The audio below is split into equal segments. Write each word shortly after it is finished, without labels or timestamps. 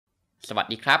สวัส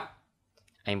ดีครับ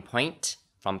I'm Point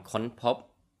from ค้นพบ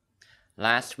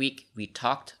Last week we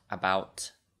talked about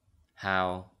how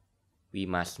we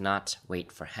must not wait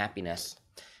for happiness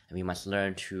and we must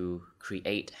learn to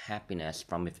create happiness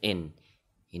from within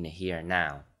in the here and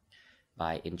now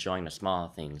by enjoying the small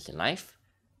things in life,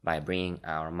 by bringing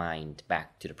our mind back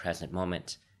to the present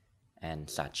moment and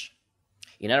such.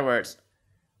 In other words,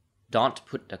 don't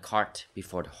put the cart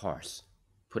before the horse.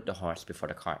 Put the horse before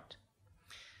the cart.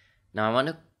 Now I want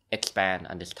to expand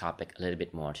on this topic a little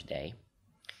bit more today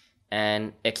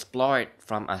and explore it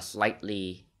from a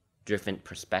slightly different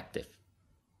perspective.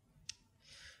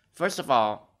 First of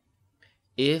all,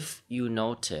 if you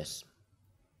notice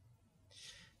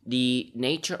the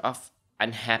nature of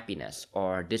unhappiness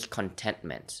or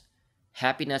discontentment,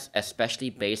 happiness especially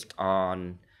based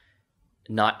on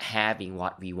not having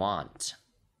what we want,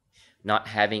 not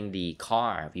having the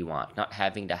car we want, not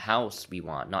having the house we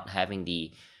want, not having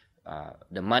the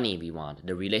money we want,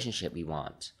 the relationship we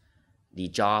want, the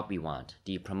job we want,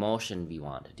 the promotion we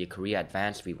want, the career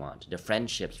advance we want, the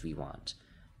friendships we want,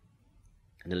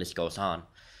 and the list goes on.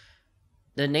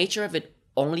 The nature of it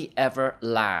only ever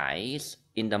lies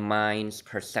in the mind's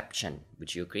perception.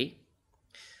 Would you agree?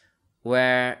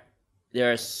 Where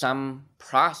there's some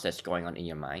process going on in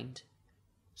your mind,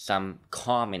 some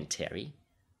commentary,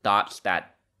 thoughts that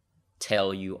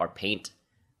tell you or paint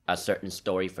a certain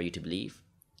story for you to believe,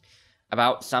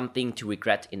 about something to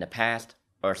regret in the past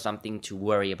or something to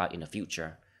worry about in the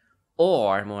future,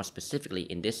 or more specifically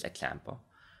in this example,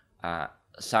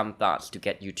 some thoughts to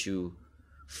get you to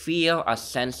feel a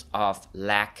sense of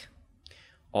lack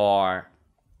or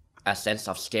a sense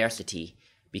of scarcity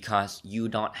because you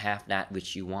don't have that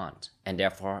which you want, and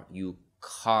therefore you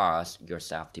cause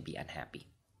yourself to be unhappy.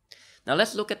 Now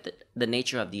let's look at the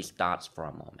nature of these thoughts for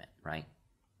a moment, right?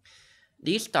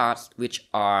 These thoughts which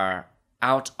are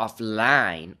out of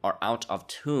line or out of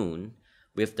tune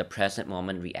with the present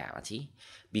moment reality,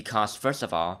 because first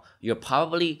of all, you're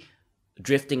probably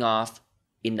drifting off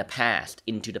in the past,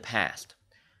 into the past,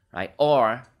 right?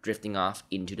 Or drifting off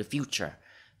into the future,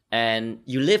 and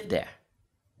you live there.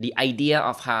 The idea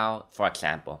of how, for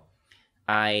example,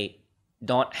 I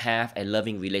don't have a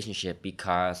loving relationship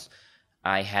because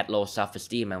I had low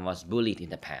self-esteem and was bullied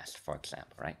in the past, for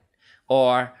example, right?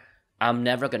 Or I'm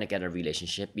never going to get a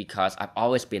relationship because I've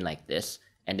always been like this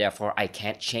and therefore I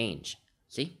can't change.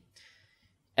 See?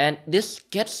 And this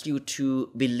gets you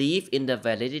to believe in the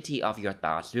validity of your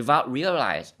thoughts without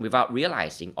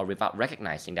realizing or without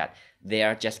recognizing that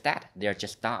they're just that. They're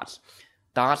just thoughts.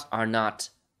 Thoughts are not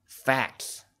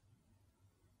facts.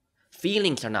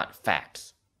 Feelings are not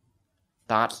facts.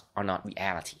 Thoughts are not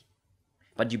reality.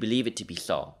 But you believe it to be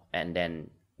so, and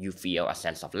then you feel a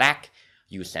sense of lack,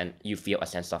 you feel a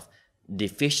sense of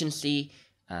deficiency,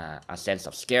 a sense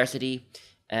of scarcity,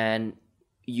 and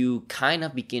you kind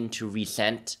of begin to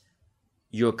resent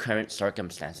your current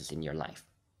circumstances in your life.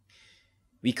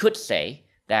 We could say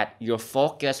that you're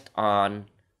focused on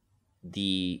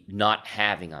the not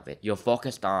having of it, you're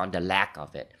focused on the lack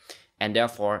of it, and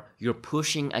therefore you're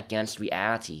pushing against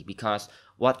reality, because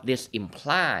what this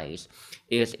implies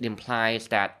is it implies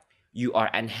that you are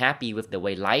unhappy with the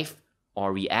way life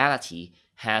or reality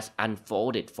has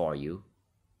unfolded for you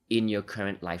in your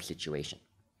current life situation.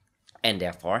 And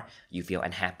therefore, you feel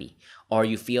unhappy, or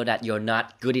you feel that you're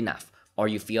not good enough, or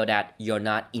you feel that you're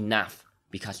not enough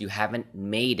because you haven't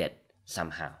made it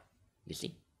somehow, you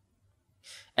see?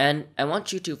 And I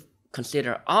want you to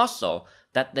consider also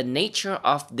that the nature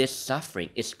of this suffering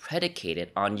is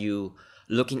predicated on you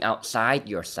looking outside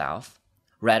yourself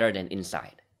rather than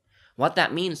inside. What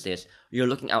that means is you're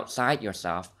looking outside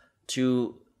yourself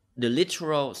to the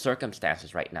literal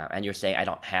circumstances right now, and you're saying, I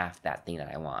don't have that thing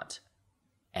that I want,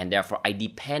 and therefore I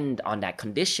depend on that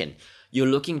condition. You're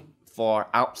looking for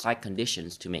outside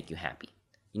conditions to make you happy.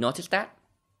 You notice that?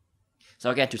 So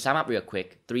again, to sum up real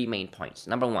quick, 3 main points.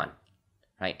 Number 1,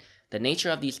 right? The nature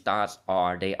of these thoughts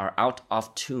are they are out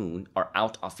of tune or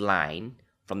out of line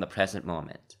from the present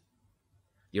moment.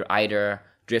 You're either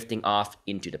drifting off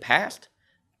into the past,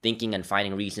 thinking and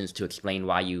finding reasons to explain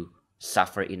why you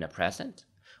suffer in the present,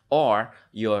 or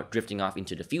you're drifting off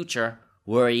into the future,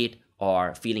 worried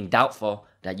or feeling doubtful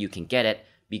that you can get it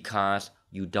because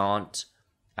you don't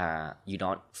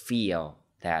feel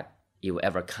that it will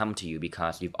ever come to you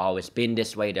because you've always been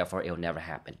this way, therefore it will never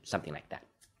happen. Something like that.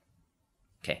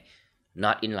 Okay,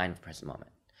 not in line with the present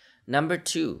moment. Number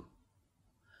 2,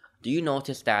 do you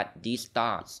notice that these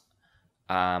thoughts,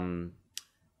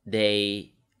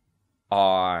 they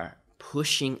are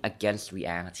pushing against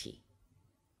reality?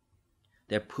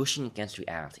 They're pushing against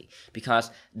reality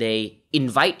because they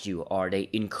invite you or they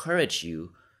encourage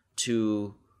you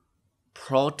to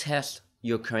protest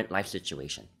your current life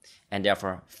situation and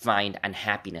therefore find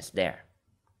unhappiness there,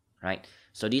 right?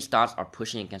 So these thoughts are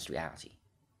pushing against reality.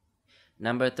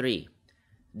 Number 3,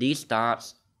 these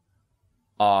thoughts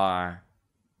are,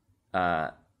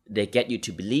 they get you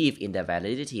to believe in the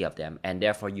validity of them, and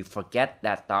therefore you forget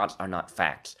that thoughts are not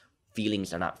facts,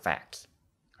 feelings are not facts,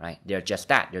 right? They're just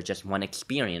that. They're just one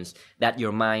experience that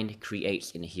your mind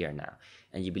creates in the here and now,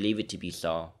 and you believe it to be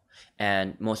so.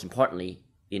 And most importantly,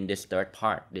 in this third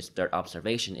part, this third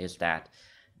observation is that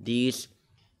these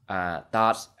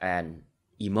thoughts and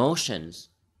emotions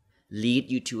lead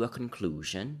you to a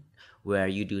conclusion where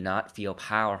you do not feel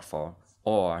powerful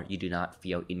or you do not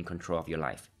feel in control of your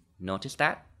life. Notice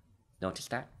that? Notice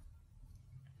that?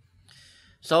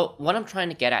 So what I'm trying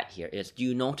to get at here is, do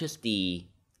you notice the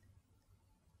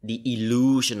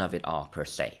illusion of it all per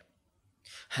se?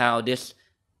 How this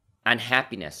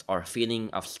unhappiness or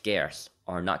feeling of scarce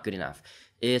or not good enough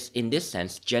is in this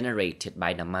sense generated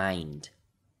by the mind.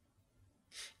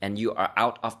 And you are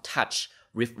out of touch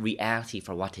with reality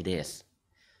for what it is,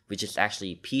 which is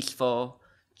actually peaceful,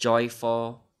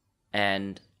 joyful,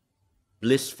 and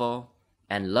blissful,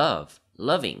 and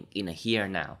loving in a here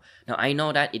and now. Now, I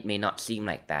know that it may not seem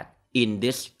like that in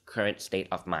this current state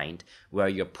of mind where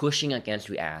you're pushing against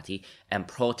reality and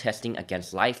protesting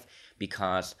against life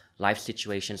because life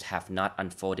situations have not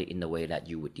unfolded in the way that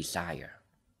you would desire.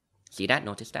 See that?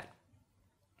 Notice that?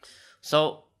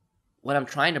 So, what I'm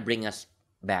trying to bring us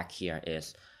back here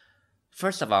is,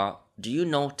 first of all, do you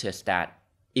notice that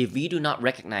if we do not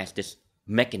recognize this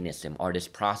mechanism or this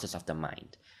process of the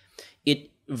mind,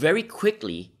 it very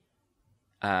quickly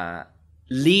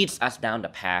leads us down the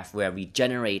path where we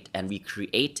generate and we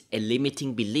create a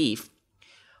limiting belief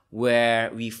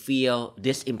where we feel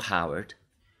disempowered,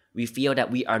 we feel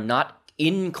that we are not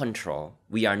in control,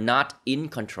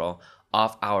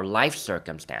 of our life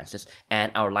circumstances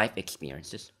and our life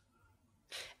experiences.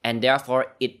 And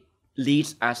therefore, it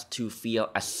leads us to feel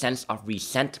a sense of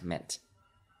resentment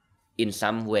in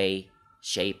some way,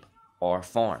 shape, or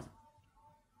form.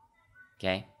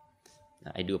 Okay?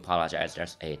 I do apologize,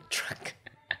 there's a truck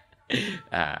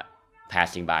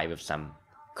passing by with some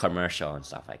commercial and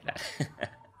stuff like that.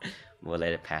 We'll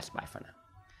let it pass by for now.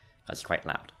 It's quite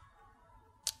loud.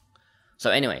 So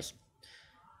anyways,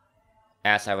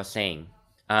 as I was saying,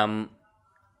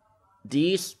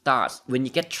 these thoughts, when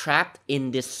you get trapped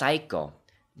in this cycle,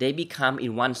 they become,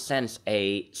 in one sense,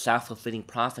 a self-fulfilling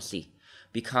prophecy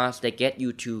because they get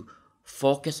you to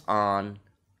focus on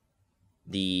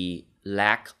the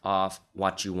lack of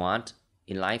what you want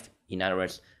in life. In other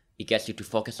words, it gets you to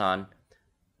focus on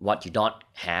what you don't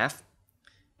have,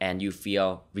 and you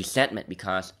feel resentment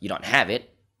because you don't have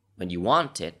it when you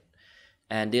want it.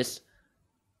 And this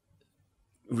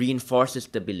reinforces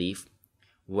the belief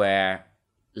where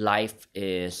life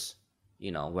is,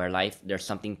 there's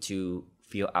something to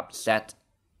feel upset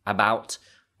about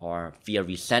or feel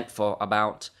resentful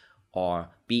about or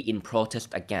be in protest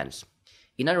against.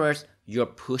 In other words, you're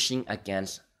pushing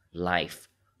against life.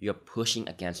 You're pushing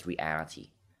against reality.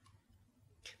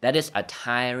 That is a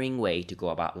tiring way to go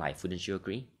about life, wouldn't you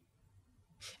agree?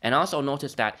 And also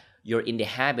notice that you're in the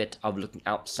habit of looking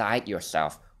outside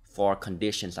yourself for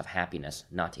conditions of happiness,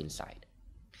 not inside.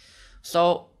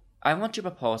 So I want to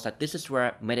propose that this is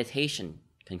where meditation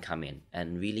can come in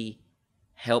and really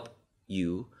help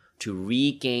you to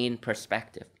regain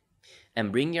perspective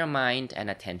and bring your mind and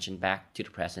attention back to the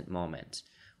present moment,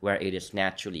 where it is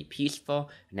naturally peaceful,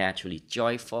 naturally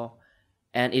joyful,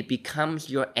 and it becomes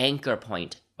your anchor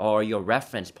point or your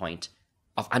reference point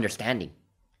of understanding.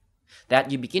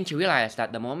 That you begin to realize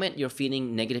that the moment you're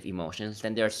feeling negative emotions,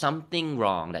 then there's something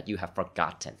wrong that you have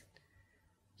forgotten.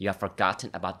 You have forgotten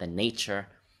about the nature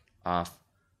of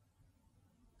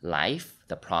life,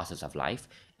 the process of life,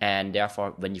 and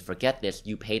therefore when you forget this,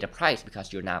 you pay the price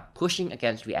because you're now pushing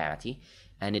against reality,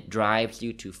 and it drives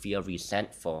you to feel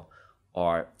resentful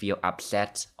or feel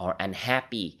upset or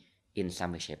unhappy in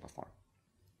some way, shape, or form.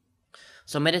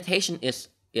 So meditation is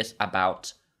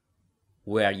about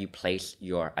where you place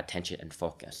your attention and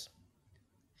focus.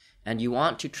 And you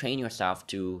want to train yourself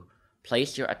to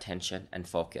place your attention and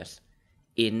focus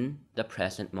in the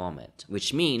present moment,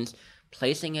 which means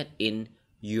placing it in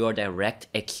your direct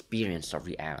experience of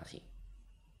reality.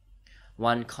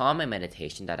 One common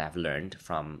meditation that I've learned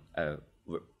from a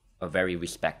very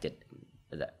respected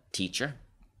teacher,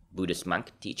 Buddhist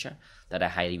monk teacher that I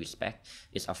highly respect,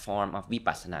 is a form of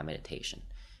vipassana meditation.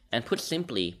 And put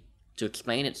simply, to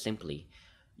explain it simply,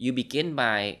 you begin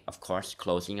by, of course,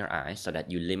 closing your eyes so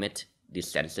that you limit the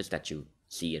senses that you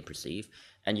see and perceive,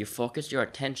 and you focus your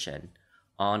attention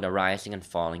on the rising and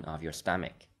falling of your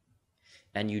stomach.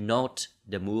 and you note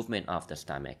the movement of the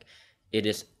stomach. It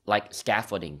is like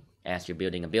scaffolding as you're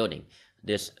building a building.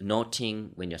 This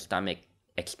noting when your stomach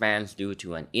expands due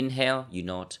to an inhale, you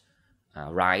note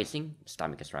rising,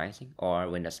 stomach is rising, or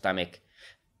when the stomach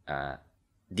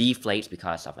deflates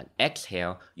because of an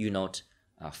exhale, you note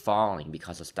falling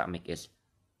because the stomach is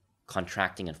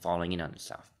contracting and falling in on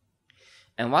itself.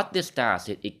 And what this does,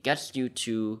 it gets you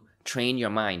to train your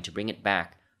mind to bring it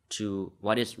back to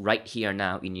what is right here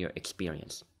now in your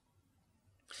experience.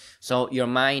 So your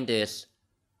mind is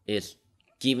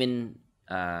given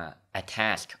a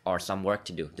task or some work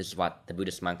to do. This is what the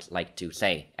Buddhist monks like to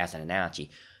say as an analogy.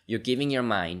 You're giving your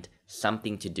mind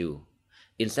something to do.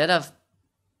 Instead of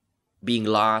being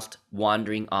lost,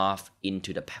 wandering off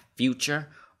into the future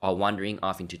or wandering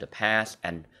off into the past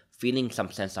and feeling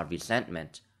some sense of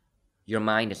resentment, your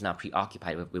mind is now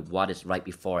preoccupied with what is right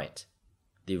before it,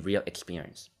 the real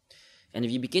experience. And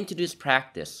if you begin to do this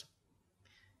practice,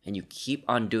 and you keep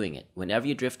on doing it, whenever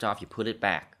you drift off, you put it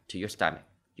back to your stomach.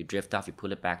 You drift off, you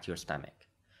put it back to your stomach.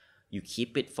 You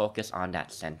keep it focused on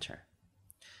that center.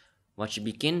 What you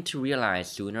begin to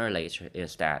realize sooner or later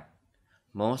is that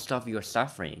most of your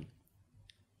suffering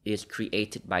is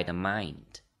created by the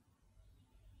mind.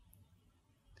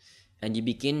 And you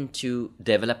begin to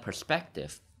develop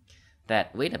perspective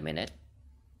that, wait a minute,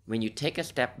 when you take a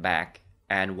step back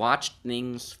and watch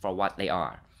things for what they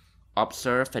are,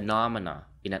 observe phenomena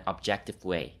in an objective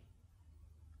way,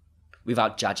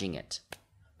 without judging it,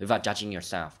 without judging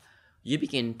yourself, you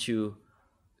begin to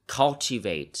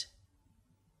cultivate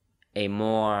a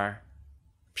more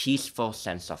peaceful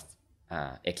sense of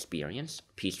experience,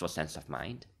 peaceful sense of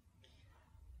mind,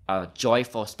 a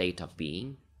joyful state of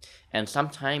being. And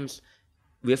sometimes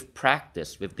with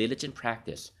practice, with diligent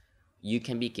practice, you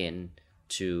can begin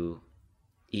to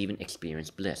even experience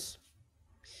bliss.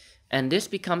 And this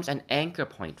becomes an anchor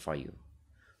point for you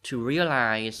to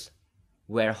realize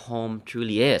where home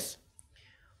truly is.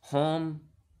 Home,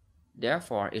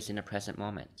 therefore, is in the present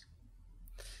moment.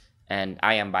 And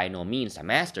I am by no means a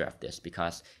master of this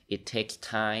because it takes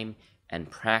time and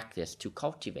practice to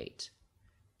cultivate.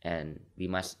 And we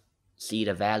must see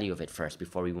the value of it first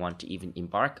before we want to even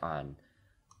embark on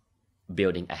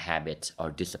building a habit or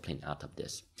discipline out of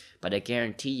this. But I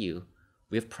guarantee you,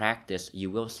 with practice, you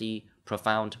will see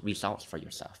profound results for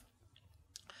yourself.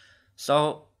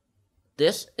 So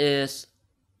this is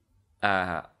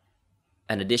an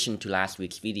addition to last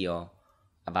week's video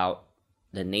about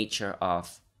the nature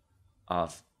of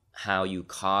how you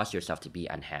cause yourself to be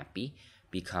unhappy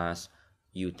because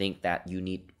you think that you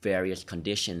need various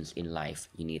conditions in life.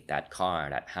 You need that car,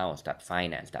 that house, that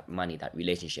finance, that money, that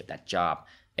relationship, that job,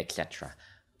 etc.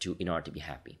 in order to be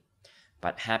happy.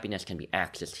 But happiness can be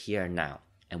accessed here and now.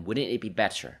 And wouldn't it be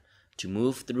better to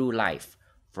move through life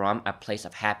from a place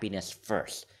of happiness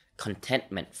first,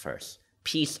 contentment first,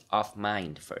 peace of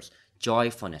mind first,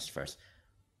 joyfulness first,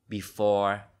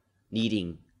 before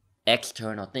needing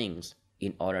external things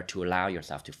in order to allow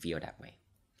yourself to feel that way?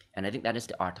 And I think that is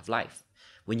the art of life.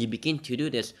 When you begin to do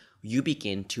this, you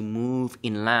begin to move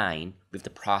in line with the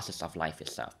process of life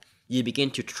itself. You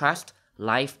begin to trust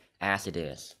life as it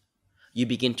is. You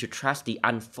begin to trust the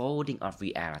unfolding of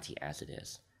reality as it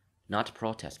is, not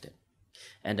protest it.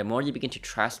 And the more you begin to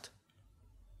trust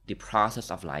the process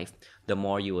of life, the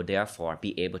more you will therefore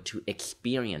be able to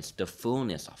experience the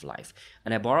fullness of life.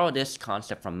 And I borrow this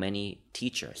concept from many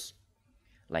teachers,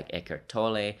 like Eckhart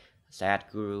Tolle,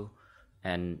 Sadhguru,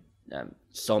 and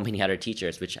so many other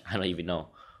teachers, which I don't even know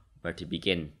where to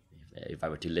begin if I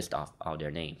were to list off all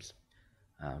their names.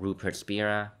 Rupert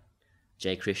Spira,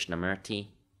 J. Krishnamurti,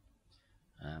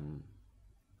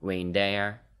 Wayne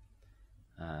Dyer,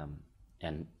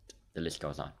 and the list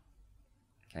goes on.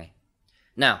 Okay.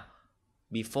 Now,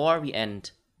 before we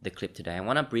end the clip today, I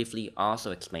want to briefly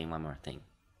also explain one more thing.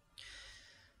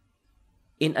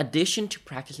 In addition to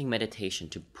practicing meditation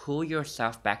to pull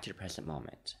yourself back to the present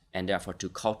moment, and therefore to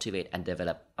cultivate and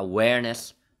develop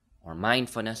awareness or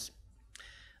mindfulness,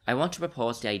 I want to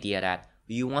propose the idea that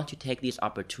you want to take these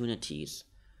opportunities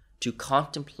to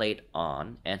contemplate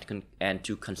on and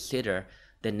to consider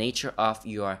the nature of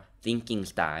your thinking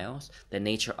styles, the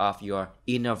nature of your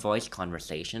inner voice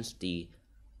conversations, the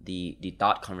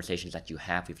thought conversations that you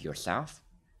have with yourself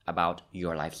about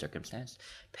your life circumstance.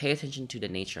 Pay attention to the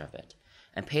nature of it,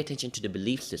 and pay attention to the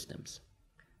belief systems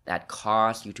that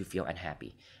cause you to feel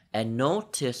unhappy. And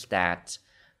notice that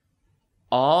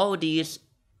all these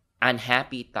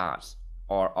unhappy thoughts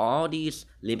or all these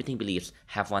limiting beliefs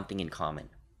have one thing in common.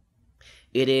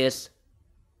 It is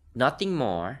nothing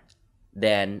more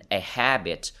than a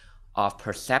habit of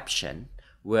perception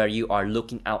where you are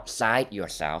looking outside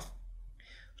yourself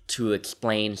to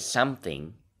explain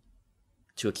something,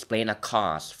 to explain a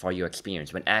cause for your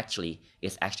experience, when actually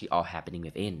it's actually all happening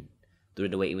within, through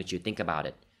the way in which you think about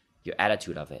it, your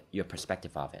attitude of it, your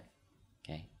perspective of it.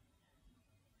 Okay?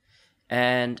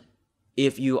 And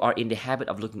if you are in the habit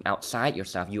of looking outside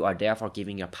yourself, you are therefore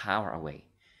giving your power away.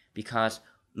 Because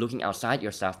looking outside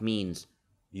yourself means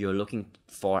you're looking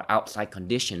for outside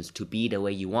conditions to be the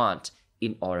way you want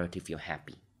in order to feel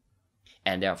happy.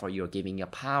 And therefore you're giving your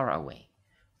power away.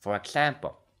 For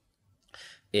example,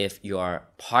 if your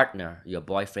partner, your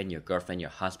boyfriend, your girlfriend,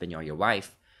 your husband, or your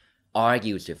wife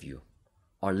argues with you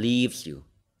or leaves you,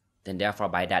 then therefore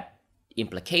by that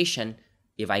implication,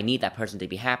 if I need that person to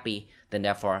be happy, then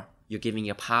therefore you're giving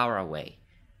your power away.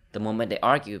 The moment they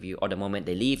argue with you or the moment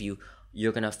they leave you,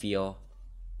 you're going to feel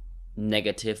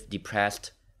negative,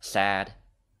 depressed, sad,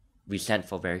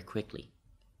 resentful very quickly.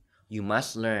 You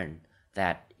must learn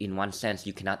that in one sense,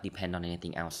 you cannot depend on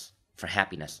anything else for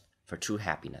happiness, for true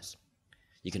happiness.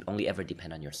 You can only ever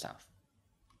depend on yourself.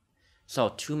 So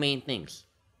 2 main things.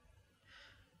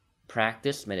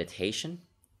 Practice meditation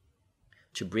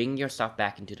to bring yourself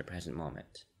back into the present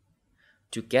moment.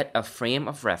 To get a frame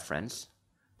of reference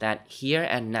that here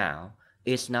and now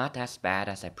is not as bad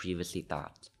as I previously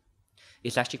thought.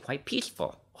 It's actually quite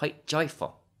peaceful, quite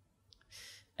joyful.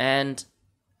 And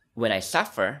when I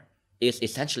suffer is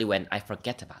essentially when I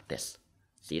forget about this.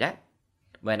 See that?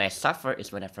 When I suffer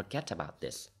is when I forget about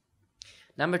this.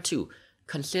 Number 2,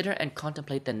 consider and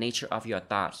contemplate the nature of your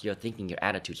thoughts, your thinking, your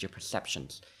attitudes, your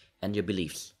perceptions, and your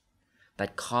beliefs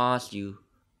that cause you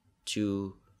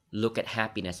to look at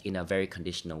happiness in a very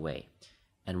conditional way.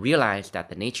 And realize that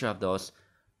the nature of those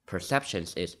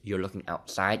perceptions is you're looking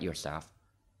outside yourself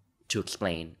to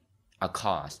explain a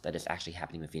cause that is actually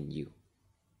happening within you.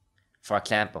 For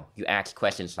example, you ask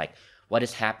questions like, what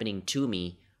is happening to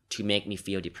me to make me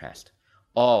feel depressed?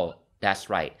 Oh, that's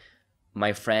right.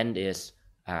 My friend is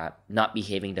not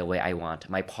behaving the way I want.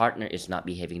 My partner is not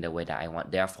behaving the way that I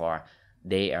want. Therefore,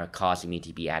 they are causing me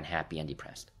to be unhappy and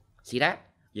depressed. See that?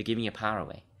 You're giving your power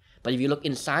away. But if you look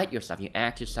inside yourself, you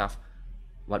ask yourself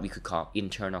what we could call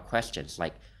internal questions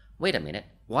like, wait a minute,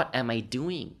 what am I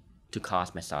doing to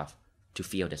cause myself to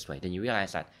feel this way? Then you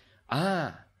realize that,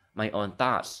 my own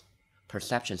thoughts,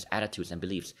 perceptions, attitudes, and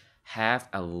beliefs have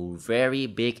a very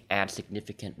big and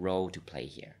significant role to play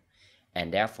here.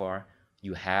 And therefore,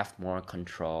 you have more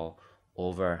control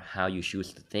over how you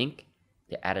choose to think,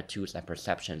 the attitudes and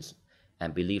perceptions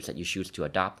and beliefs that you choose to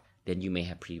adopt than you may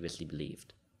have previously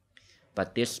believed.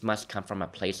 But this must come from a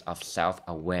place of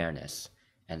self-awareness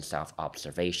and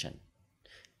self-observation,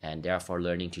 and therefore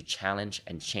learning to challenge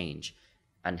and change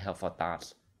unhelpful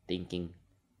thoughts, thinking,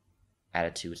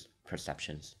 attitudes,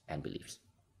 perceptions, and beliefs.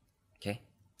 Okay?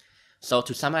 So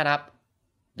to sum it up,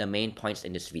 the main points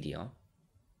in this video,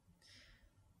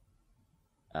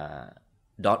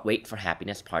 Don't Wait for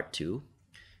Happiness Part 2,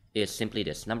 is simply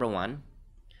this. Number 1,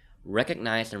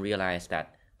 recognize and realize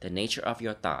that the nature of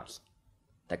your thoughts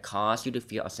that cause you to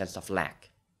feel a sense of lack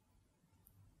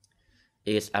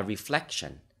is a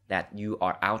reflection that you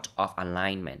are out of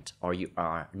alignment or you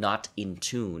are not in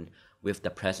tune with the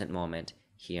present moment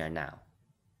here and now.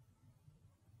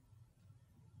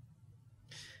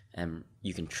 And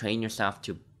you can train yourself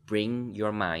to bring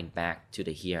your mind back to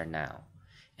the here and now.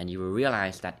 And you will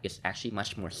realize that it's actually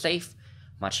much more safe,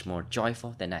 much more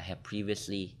joyful than I have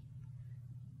previously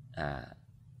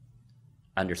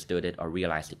understood it or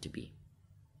realized it to be.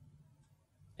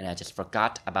 And I just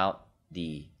forgot about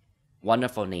the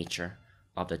wonderful nature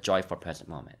of the joyful present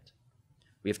moment.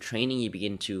 With training, you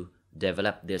begin to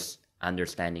develop this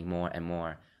understanding more and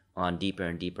more on deeper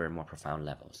and deeper and more profound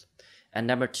levels. And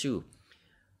number 2,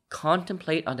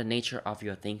 contemplate on the nature of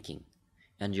your thinking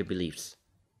and your beliefs.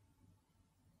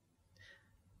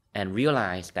 And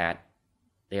realize that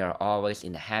they are always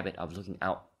in the habit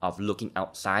of looking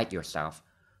outside yourself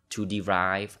to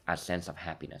derive a sense of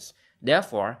happiness.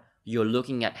 Therefore, you're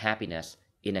looking at happiness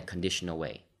in a conditional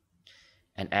way.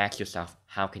 And ask yourself,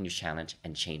 how can you challenge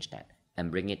and change that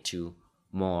and bring it to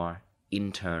more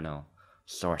internal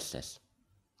sources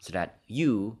so that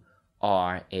you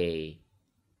are a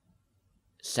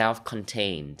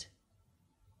self-contained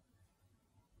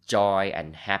joy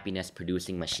and happiness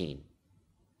producing machine,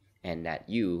 and that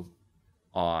you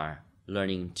are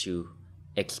learning to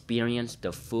experience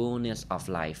the fullness of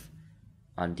life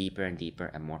on deeper and deeper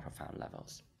and more profound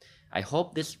levels. I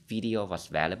hope this video was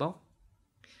valuable.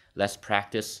 Let's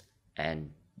practice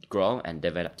and grow and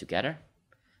develop together.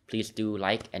 Please do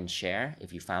like and share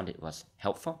if you found it was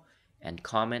helpful, and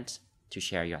comment to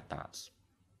share your thoughts.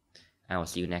 I will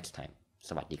see you next time.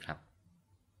 สวัสดีครับ